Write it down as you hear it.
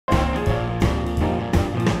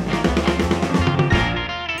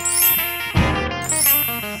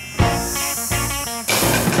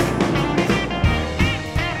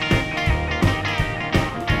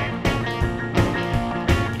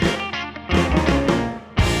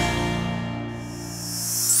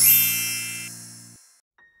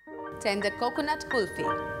tender coconut kulfi.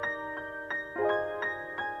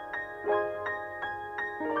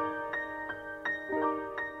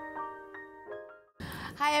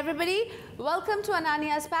 Hi everybody, welcome to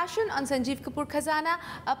Ananya's Passion on Sanjeev Kapoor Khazana,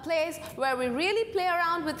 a place where we really play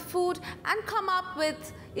around with food and come up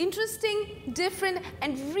with interesting, different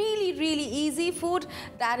and really easy food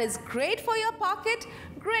that is great for your pocket,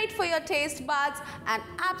 great for your taste buds and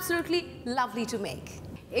absolutely lovely to make.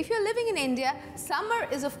 If you're living in India, summer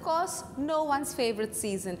is of course no one's favorite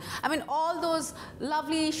season. I mean, all those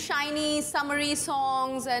lovely, shiny, summery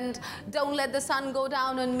songs and Don't Let the Sun Go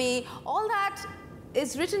Down on Me, all that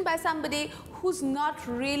is written by somebody who's not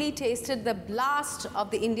really tasted the blast of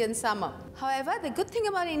the Indian summer. However, the good thing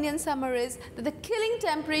about Indian summer is that the killing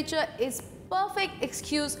temperature is perfect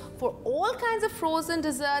excuse for all kinds of frozen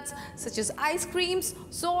desserts such as ice creams,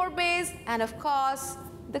 sorbets and of course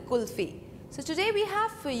the kulfi. So today we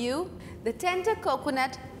have for you the tender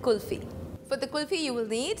coconut kulfi. For the kulfi you will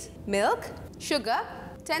need milk, sugar,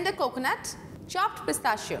 tender coconut, chopped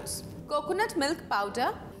pistachios, coconut milk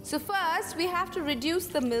powder. So first we have to reduce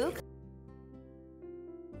the milk.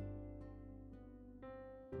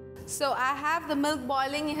 So I have the milk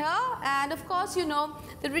boiling here and of course you know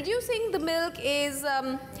that reducing the milk is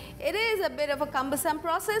it is a bit of a cumbersome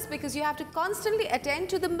process because you have to constantly attend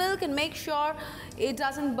to the milk and make sure it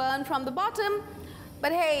doesn't burn from the bottom.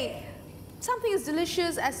 But hey, something as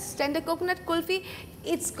delicious as tender coconut kulfi,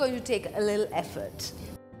 it's going to take a little effort.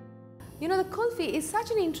 You know, the kulfi is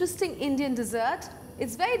such an interesting Indian dessert.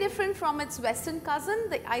 It's very different from its western cousin,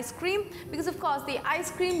 the ice cream, because of course the ice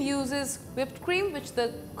cream uses whipped cream, which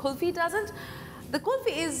the kulfi doesn't. The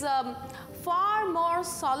kulfi is far more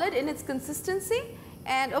solid in its consistency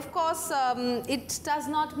and of course it does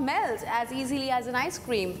not melt as easily as an ice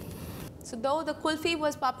cream. So though the kulfi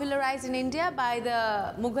was popularized in India by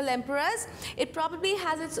the Mughal emperors, it probably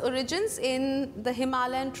has its origins in the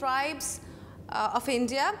Himalayan tribes of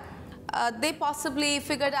India. They possibly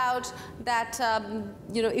figured out that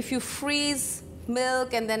you know, if you freeze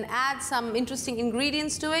milk and then add some interesting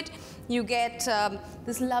ingredients to it, you get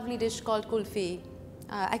this lovely dish called kulfi.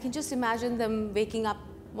 I can just imagine them waking up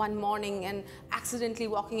one morning and accidentally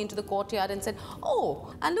walking into the courtyard and said,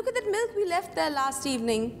 "Oh, and look at that milk we left there last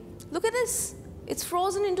evening. Look at this. It's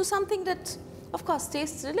frozen into something that of course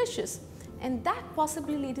tastes delicious." And that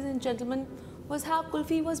possibly, ladies and gentlemen, was how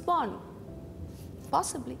kulfi was born.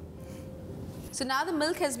 Possibly. So now the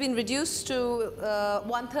milk has been reduced to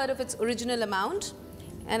 1/3 of its original amount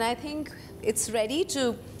and I think it's ready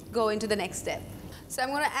to go into the next step. So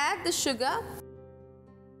I'm going to add the sugar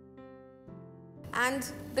and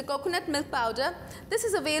the coconut milk powder. This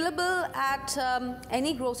is available at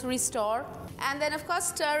any grocery store and then of course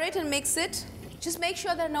stir it and mix it. Just make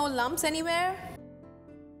sure there are no lumps anywhere.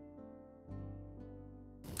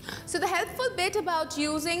 So the helpful bit about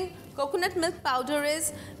using coconut milk powder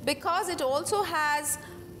is because it also has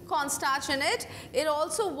cornstarch in it, it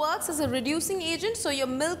also works as a reducing agent, so your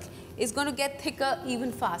milk is going to get thicker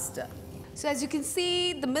even faster. So as you can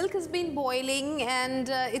see, the milk has been boiling and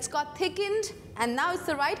it's got thickened and now it's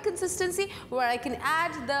the right consistency where I can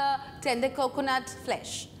add the tender coconut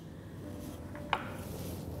flesh.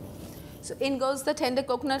 So in goes the tender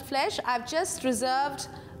coconut flesh. I've just reserved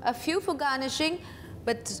a few for garnishing,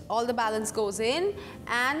 but all the balance goes in,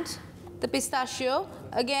 and the pistachio,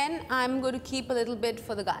 again I'm going to keep a little bit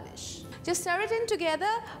for the garnish. Just stir it in together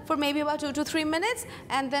for maybe about 2 to 3 minutes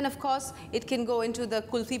and then of course it can go into the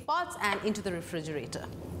kulfi pots and into the refrigerator.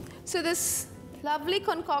 So this lovely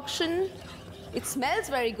concoction, it smells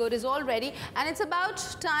very good, is all ready and it's about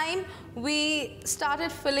time we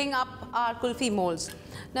started filling up our kulfi molds.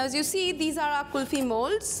 Now as you see, these are our kulfi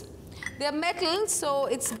molds. They are metal, so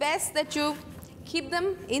it's best that you keep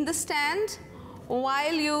them in the stand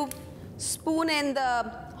while you spoon in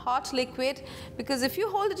the hot liquid, because if you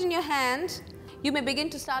hold it in your hand, you may begin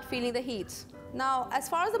to start feeling the heat. Now, as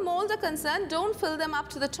far as the molds are concerned, don't fill them up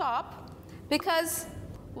to the top because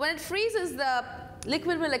when it freezes, the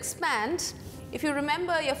liquid will expand. If you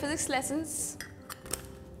remember your physics lessons,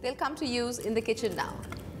 they'll come to use in the kitchen now.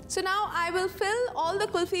 So now I will fill all the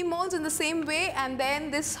kulfi molds in the same way and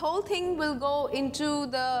then this whole thing will go into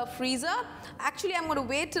the freezer. Actually, I'm going to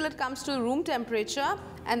wait till it comes to room temperature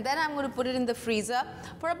and then I'm going to put it in the freezer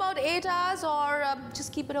for about 8 hours or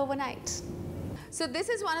just keep it overnight. So this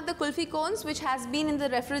is one of the kulfi cones which has been in the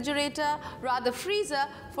refrigerator, rather freezer,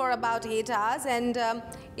 for about 8 hours and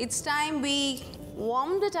it's time we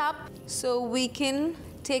warmed it up so we can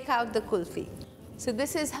take out the kulfi. So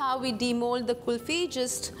this is how we demold the kulfi.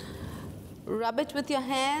 Just rub it with your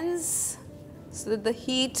hands so that the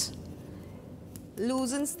heat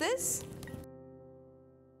loosens this.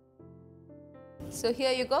 So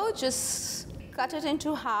here you go, just cut it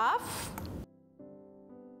into half.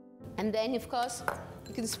 And then of course,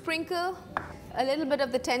 you can sprinkle a little bit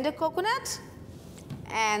of the tender coconut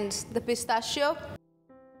and the pistachio.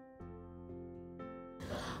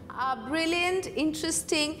 Our brilliant,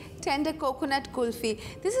 interesting, tender coconut kulfi.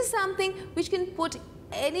 This is something which can put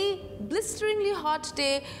any blisteringly hot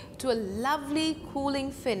day to a lovely,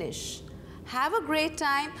 cooling finish. Have a great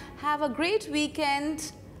time, have a great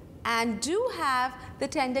weekend, and do have the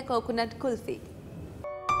tender coconut kulfi.